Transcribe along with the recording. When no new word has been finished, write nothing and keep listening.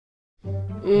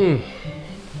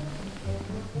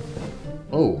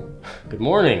Oh, good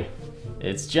morning.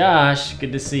 It's Josh.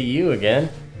 Good to see you again.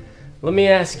 Let me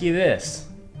ask you this.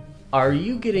 Are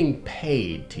you getting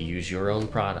paid to use your own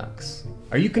products?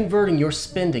 Are you converting your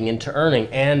spending into earning?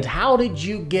 And how did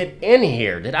you get in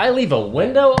here? Did I leave a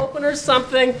window open or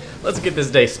something? Let's get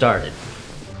this day started.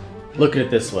 Look at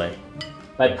it this way.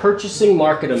 By purchasing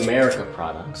Market America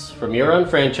products from your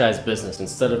unfranchised business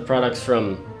instead of products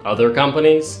from other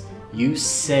companies, you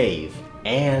save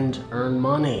and earn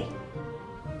money.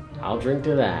 I'll drink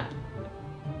to that.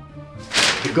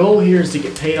 The goal here is to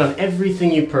get paid on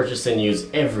everything you purchase and use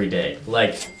every day,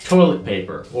 like toilet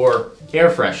paper or air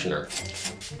freshener.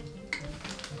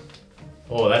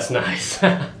 Oh, that's nice.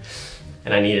 And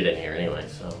I need it in here anyway,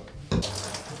 so.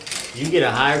 You get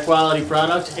a higher quality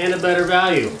product and a better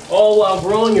value, all while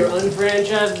growing your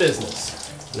unfranchised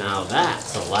business. Now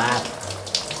that's a ladder.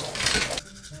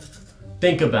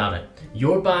 Think about it.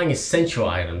 You're buying essential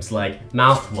items like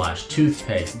mouthwash,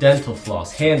 toothpaste, dental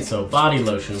floss, hand soap, body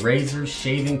lotion, razors,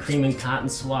 shaving cream, and cotton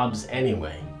swabs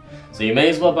anyway. So you may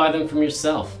as well buy them from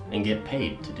yourself and get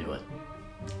paid to do it.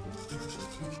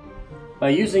 By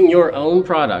using your own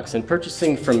products and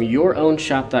purchasing from your own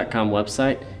shop.com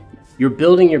website, you're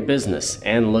building your business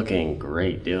and looking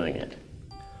great doing it.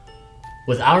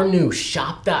 With our new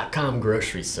shop.com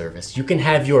grocery service, you can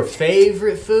have your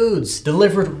favorite foods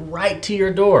delivered right to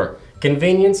your door.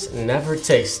 Convenience never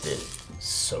tasted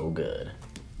so good.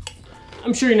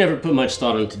 I'm sure you never put much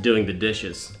thought into doing the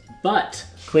dishes, but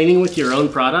cleaning with your own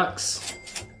products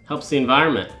helps the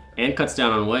environment and cuts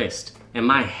down on waste. And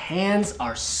my hands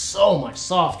are so much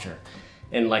softer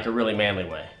in like a really manly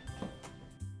way.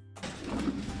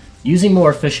 Using more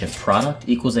efficient product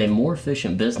equals a more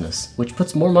efficient business, which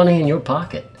puts more money in your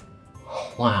pocket.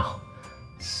 Wow,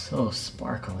 so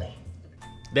sparkly.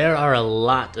 There are a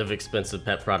lot of expensive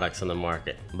pet products on the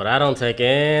market, but I don't take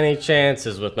any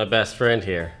chances with my best friend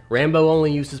here. Rambo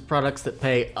only uses products that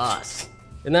pay us.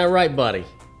 Isn't that right, buddy?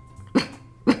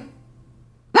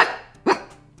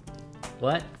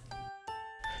 What?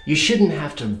 You shouldn't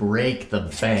have to break the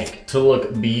bank to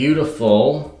look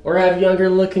beautiful or have younger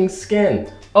looking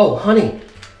skin. Oh, honey,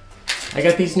 I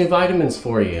got these new vitamins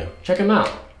for you. Check them out.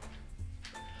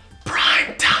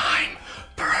 Prime time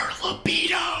per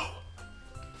libido.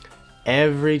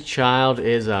 Every child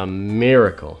is a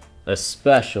miracle,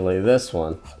 especially this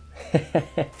one.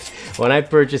 When I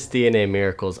purchase DNA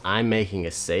Miracles, I'm making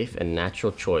a safe and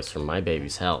natural choice for my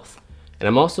baby's health. And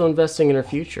I'm also investing in her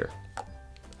future.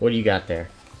 What do you got there?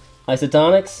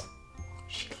 Isotonics?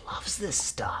 She loves this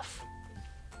stuff.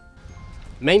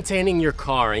 Maintaining your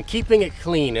car and keeping it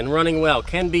clean and running well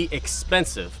can be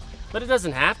expensive, but it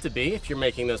doesn't have to be if you're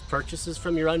making those purchases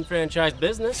from your unfranchised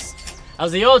business.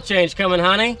 How's the oil change coming,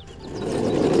 honey?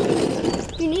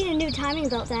 You need a new timing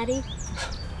belt, Daddy.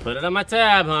 Put it on my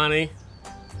tab, honey.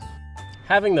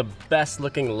 Having the best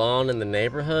looking lawn in the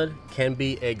neighborhood can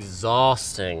be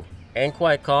exhausting and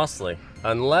quite costly,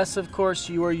 unless of course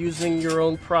you are using your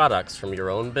own products from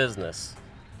your own business.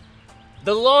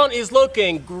 The lawn is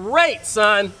looking great,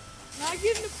 son. Can I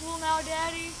get in the pool now,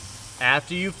 Daddy?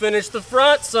 After you finish the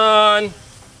front, son.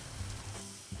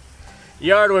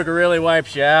 Yard work really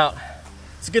wipes you out.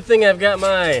 It's a good thing I've got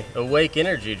my Awake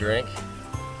energy drink.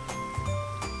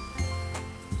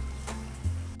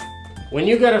 When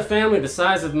you got a family the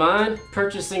size of mine,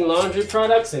 purchasing laundry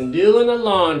products and doing the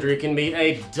laundry can be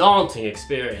a daunting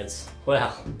experience.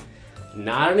 Well,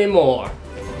 not anymore.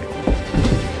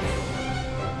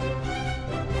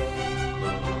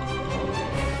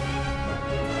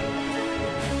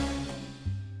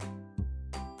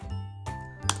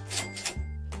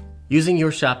 Using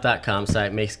your shop.com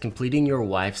site makes completing your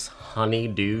wife's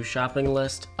honey-do shopping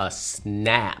list a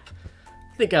snap.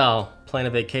 I think I'll plan a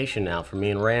vacation now for me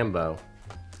and Rambo.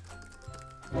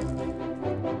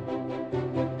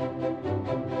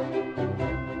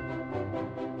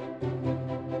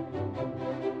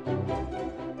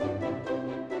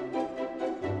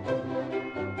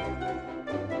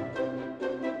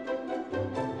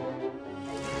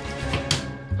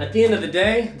 At the end of the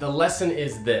day, the lesson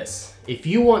is this. If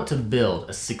you want to build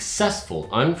a successful,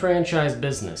 unfranchised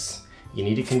business, you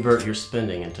need to convert your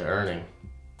spending into earning.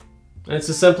 And it's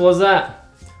as simple as that.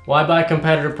 Why buy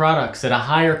competitor products at a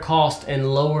higher cost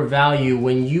and lower value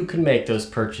when you can make those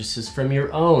purchases from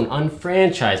your own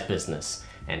unfranchised business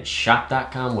and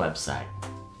shop.com website?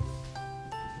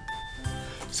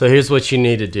 So here's what you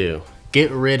need to do.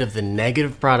 Get rid of the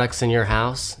negative products in your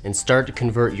house and start to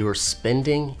convert your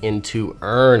spending into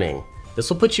earning. This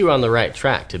will put you on the right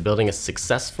track to building a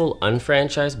successful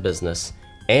unfranchised business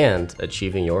and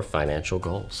achieving your financial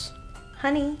goals.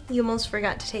 Honey, you almost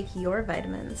forgot to take your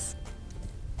vitamins.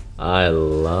 I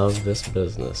love this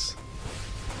business.